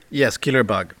bug. Yes, killer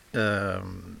bug.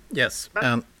 Yes,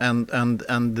 and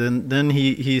then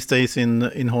he stays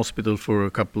in hospital for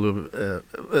a couple of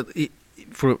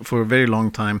for a very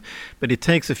long time, but it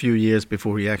takes a few years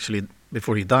before he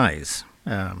dies.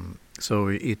 So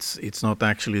it's not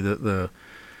actually the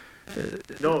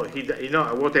No,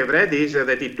 what I've read is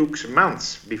that it took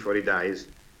months before he dies.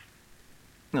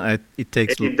 It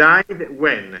takes. He died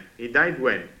when?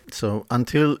 So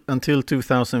until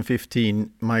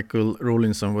 2015, Michael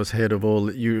Rawlinson was head of all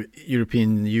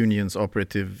European Union's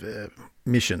operative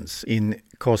missions in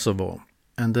Kosovo,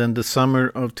 and then the summer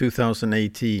of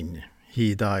 2018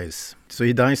 he dies. So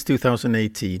he dies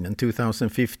 2018, and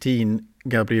 2015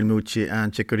 Gabriel Mucci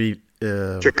and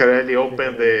Ceccarelli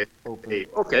opened the.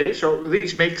 Okay, so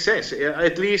this makes sense.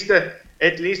 At least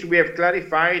we have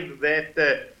clarified that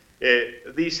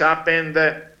this happened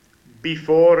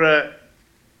before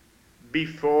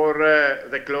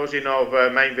the closing of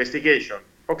my investigation.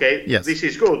 Okay, yes. This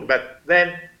is good, but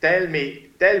then tell me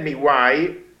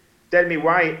why.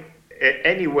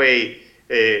 Anyway,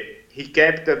 he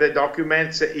kept the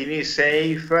documents in his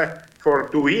safe for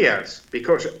 2 years,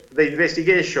 because the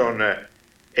investigation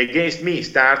against me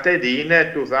started in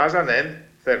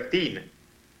 2013.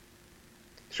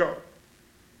 So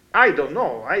I don't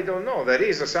know. There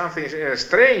is something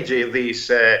strange in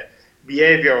this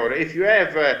behavior. If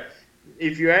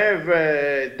you have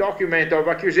a document of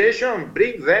accusation,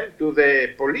 bring them to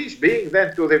the police, bring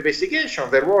them to the investigation.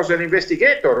 There was an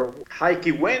investigator,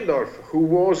 Heike Wendorf, who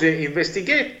was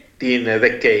investigating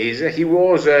the case. He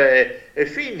was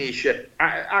Finnish.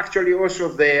 Actually, also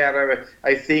there,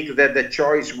 I think that the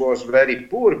choice was very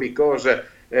poor because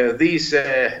this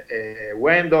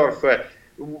Wendorf,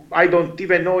 I don't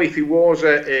even know if he was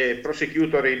a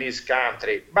prosecutor in his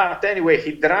country. But anyway,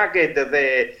 he dragged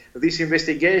this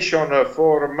investigation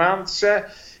for months,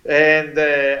 and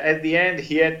at the end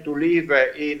he had to leave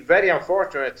in very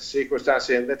unfortunate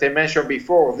circumstances that I mentioned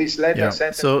before. This letter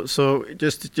sent. So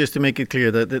just to make it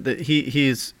clear that he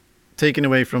is taken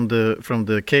away from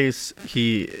the case.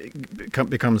 He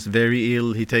becomes very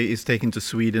ill. He is taken to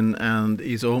Sweden, and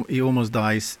he almost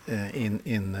dies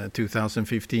in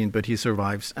 2015, but he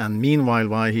survives. And meanwhile,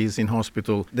 while he's in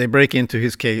hospital, they break into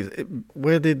his case.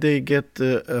 Where did they get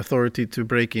the authority to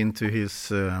break into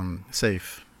his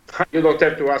safe? You don't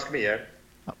have to ask me.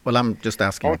 Well, I'm just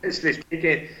asking.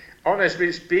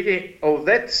 Honestly speaking, of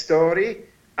that story,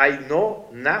 I know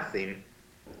nothing.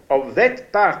 Of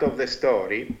that part of the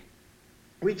story,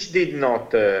 which did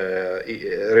not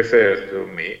refer to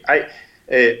me. I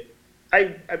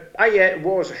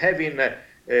was having a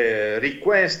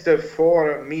request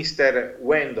for Mr.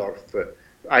 Wendorf.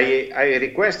 I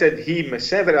requested him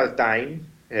several times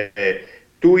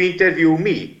to interview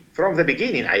me. From the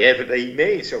beginning, I have the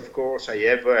emails, of course, I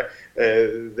have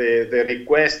the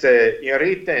request in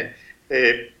written.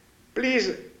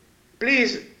 Please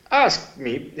ask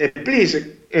me, please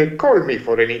call me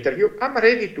for an interview. I'm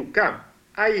ready to come.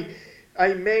 I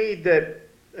made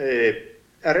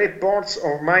reports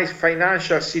of my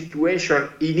financial situation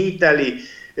in Italy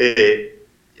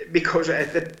because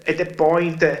at the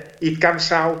point it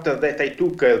comes out that I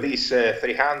took this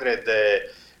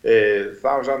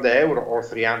 300,000 euro or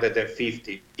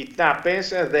 350. It happens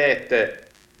that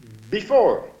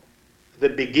before the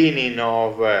beginning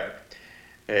of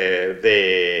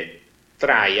the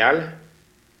trial,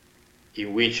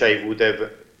 in which I would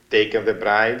have taken the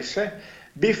bribes,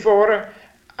 before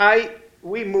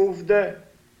we moved the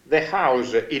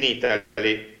house in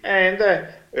Italy, and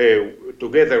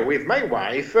together with my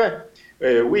wife,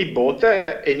 we bought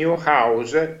a new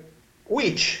house,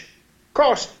 which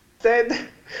costed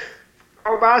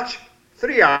how much?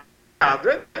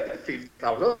 350,000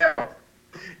 euros.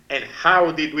 And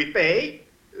how did we pay?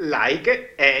 Like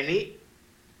any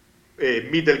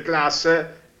middle class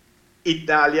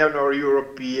Italian or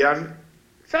European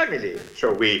family.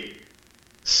 So we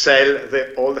sell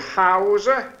the old house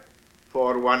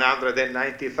for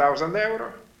 190,000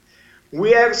 euro.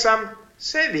 We have some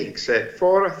savings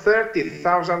for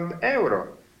 30,000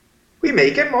 euro. We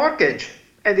make a mortgage,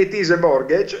 and it is a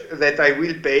mortgage that I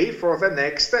will pay for the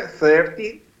next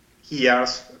 30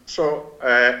 years. So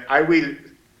I will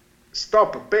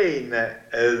stop paying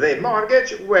the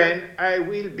mortgage when I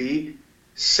will be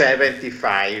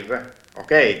 75.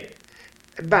 Okay?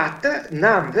 But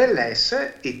nonetheless,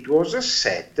 it was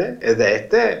said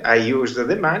that I used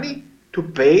the money to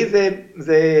pay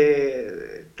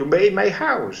to pay my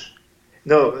house.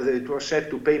 No, it was said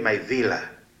to pay my villa.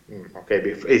 Okay,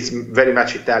 it's very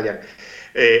much Italian.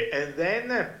 And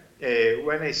then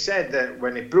when I said,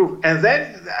 when I proved, and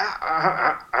then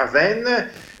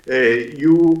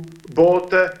you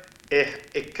bought a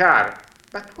car.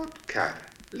 But what car?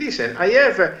 Listen, I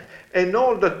have an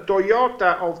old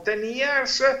Toyota of 10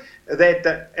 years,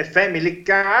 that a family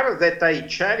car that I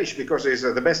cherish because it's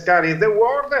the best car in the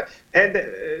world, and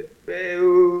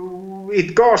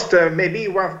it cost maybe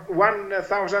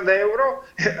 1,000 euro,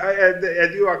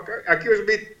 and you accuse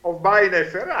me of buying a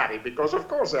Ferrari, because of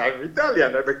course I'm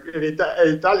Italian, an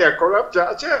Italian corrupt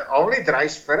judge only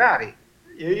drives Ferrari.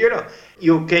 You know,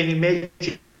 you can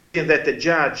imagine that the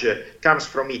judge comes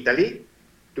from Italy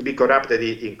to be corrupted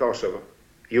in Kosovo.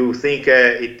 You think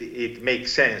it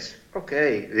makes sense?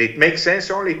 Okay, it makes sense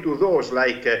only to those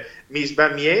like Ms.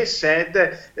 Bamier said,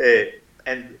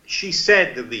 and she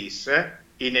said this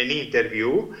in an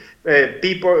interview,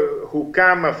 people who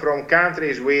come from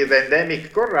countries with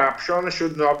endemic corruption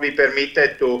should not be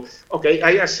permitted to, okay,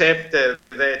 I accept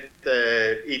that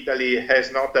Italy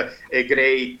has not a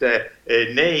great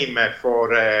name for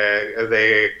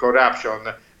the corruption,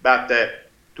 but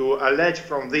to allege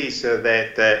from this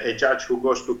that a judge who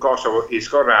goes to Kosovo is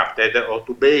corrupted, or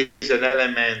to base an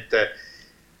element,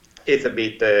 it's a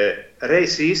bit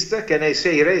racist, can I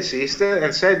say racist,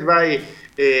 and said by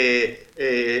a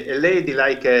lady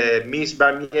like Miss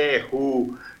Bamier,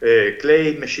 who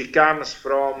claims she comes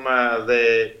from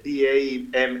the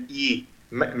BAME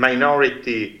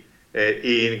minority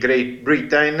in Great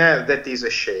Britain, that is a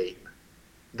shame.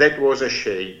 That was a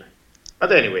shame.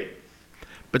 But anyway.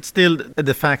 But still,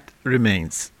 the fact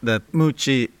remains that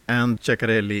Mucci and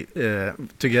Ceccarelli,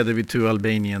 together with two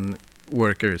Albanian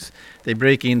workers, they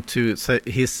break into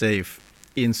his safe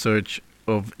in search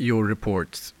of your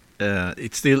reports.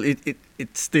 It's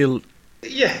still.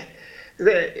 Yeah,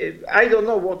 I don't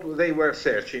know what they were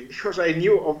searching, because I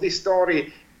knew of this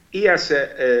story years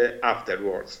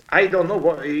afterwards. I don't know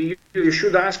what you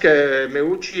should ask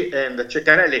Meucci and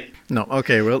Ceccarelli. No,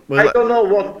 okay, well, I don't know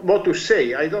what to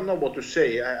say. I don't know what to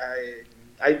say.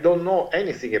 I don't know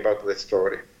anything about that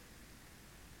story.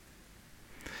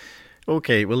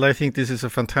 Okay, well, I think this is a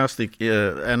fantastic,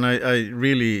 and I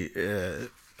really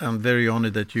am very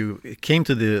honored that you came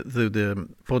to the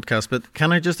podcast. But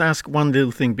can I just ask one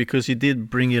little thing, because you did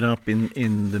bring it up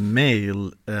in the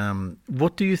mail?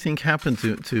 What do you think happened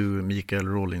to Mikael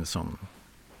Rawlinson?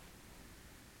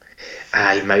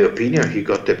 In my opinion, he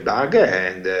got a bug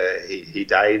and he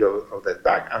died of that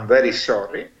bug. I'm very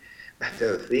sorry,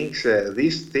 but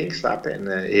these things happen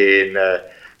in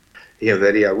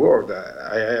the real world.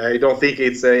 I don't think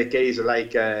it's a case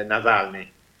like Navalny,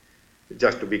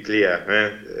 just to be clear.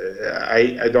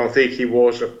 I don't think he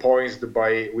was poisoned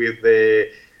with the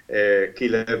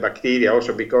killer bacteria,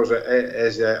 also because,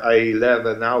 as I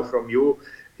learned now from you,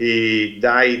 he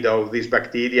died of this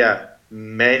bacteria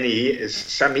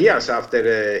some years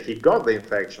after he got the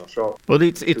infection. So, well,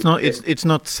 it's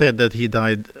not said that he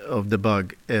died of the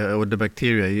bug or the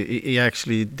bacteria. He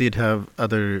actually did have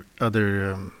other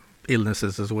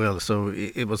illnesses as well. So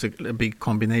it was a big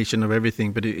combination of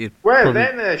everything. But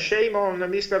then shame on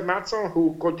Mr. Matson,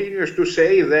 who continues to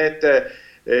say that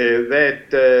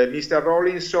Mr.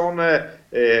 Rawlinson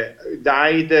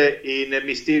died in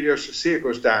mysterious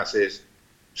circumstances.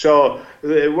 So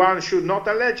one should not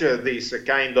allege this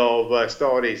kind of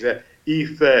stories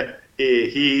if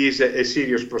he is a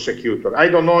serious prosecutor. I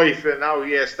don't know if now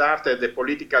he has started a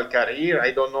political career.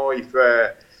 I don't know if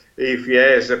he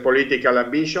has political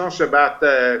ambitions, but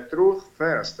truth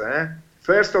first.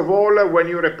 First of all, when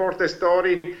you report a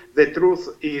story, the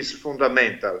truth is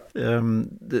fundamental.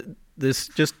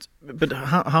 But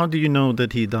how do you know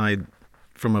that he died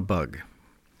from a bug?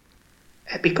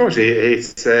 Because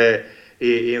it's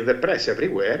in the press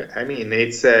everywhere. I mean,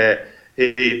 it's in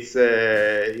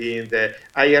the.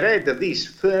 I read this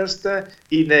first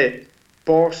in a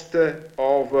post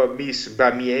of Miss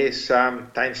Bamier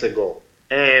some times ago,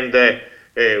 and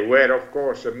where, of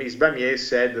course, Miss Bamier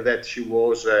said that she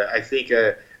was. I think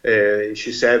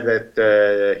she said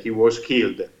that he was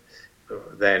killed.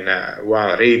 Then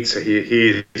one reads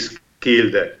he is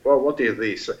killed. Well, what is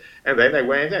this? And then I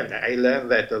went and I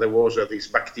learned that there was this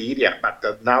bacteria.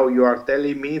 But now you are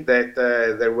telling me that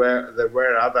there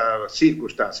were other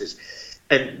circumstances,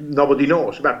 and nobody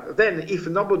knows. But then, if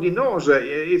nobody knows,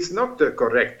 it's not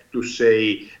correct to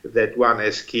say that one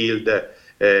is killed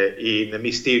in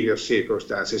mysterious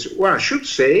circumstances. One should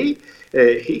say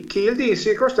he killed in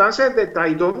circumstances that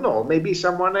I don't know. Maybe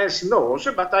someone else knows,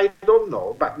 but I don't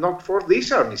know. But not for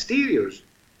these are mysterious.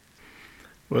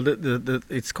 Well,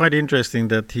 it's quite interesting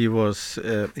that he was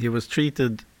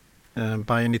treated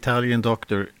by an Italian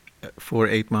doctor for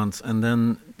 8 months, and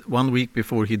then 1 week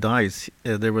before he dies,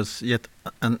 there was yet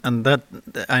and that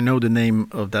I know the name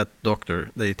of that doctor,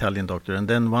 the Italian doctor, and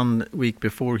then 1 week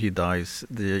before he dies,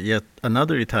 yet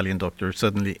another Italian doctor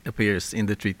suddenly appears in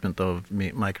the treatment of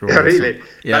Mike Rawlinson. Really?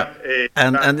 Yeah,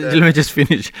 and let me just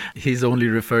finish. He's only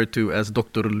referred to as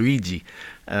Dr. Luigi.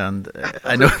 And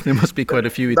I know there must be quite a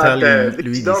few Italian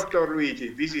Luigis. Dr. Luigi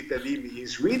visited him in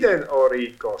Sweden or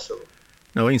in Kosovo?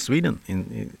 No, in Sweden,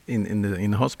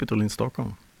 in the hospital in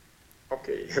Stockholm.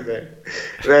 Okay,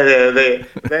 then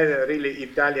really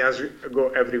Italians go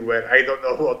everywhere. I don't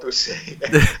know what to say.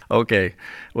 Okay,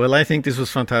 well, I think this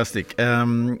was fantastic.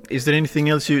 Is there anything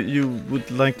else you would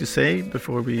like to say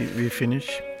before we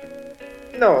finish?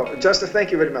 No, just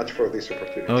thank you very much for this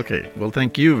opportunity. Okay, well,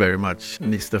 thank you very much,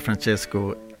 Mr.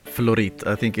 Francesco Florit.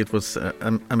 I think it was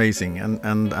amazing,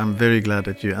 and I'm very glad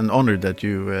that and honored that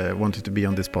you wanted to be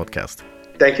on this podcast.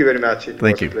 Thank you very much.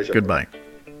 Thank you. Goodbye.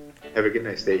 Have a good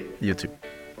nice day. You too.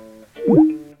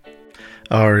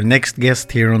 Our next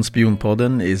guest here on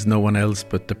Spionpodden is no one else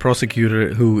but the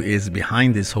prosecutor who is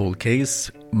behind this whole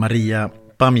case, Maria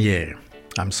Bamier.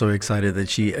 I'm so excited that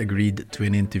she agreed to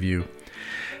an interview.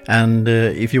 And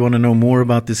if you want to know more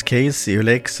about this case,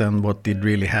 EULEX, and what did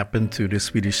really happen to the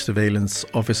Swedish surveillance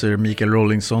officer Mikael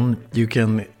Rawlinson, you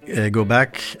can go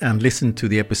back and listen to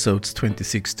the episodes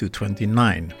 26 to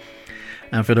 29.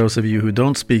 And for those of you who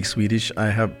don't speak Swedish, I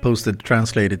have posted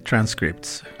translated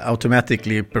transcripts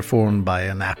automatically performed by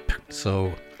an app.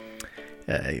 So,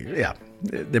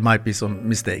 there might be some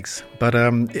mistakes. But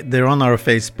they're on our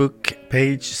Facebook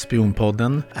page,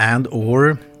 Spionpodden, and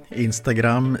or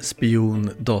Instagram,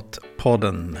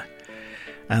 spion.podden.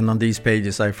 And on these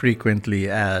pages I frequently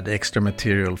add extra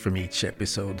material from each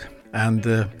episode.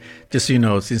 And just so you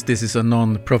know, since this is a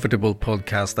non-profitable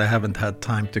podcast, I haven't had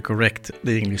time to correct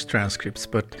the English transcripts,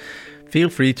 but feel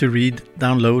free to read,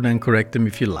 download and correct them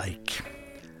if you like.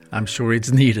 I'm sure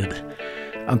it's needed.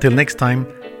 Until next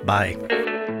time, bye.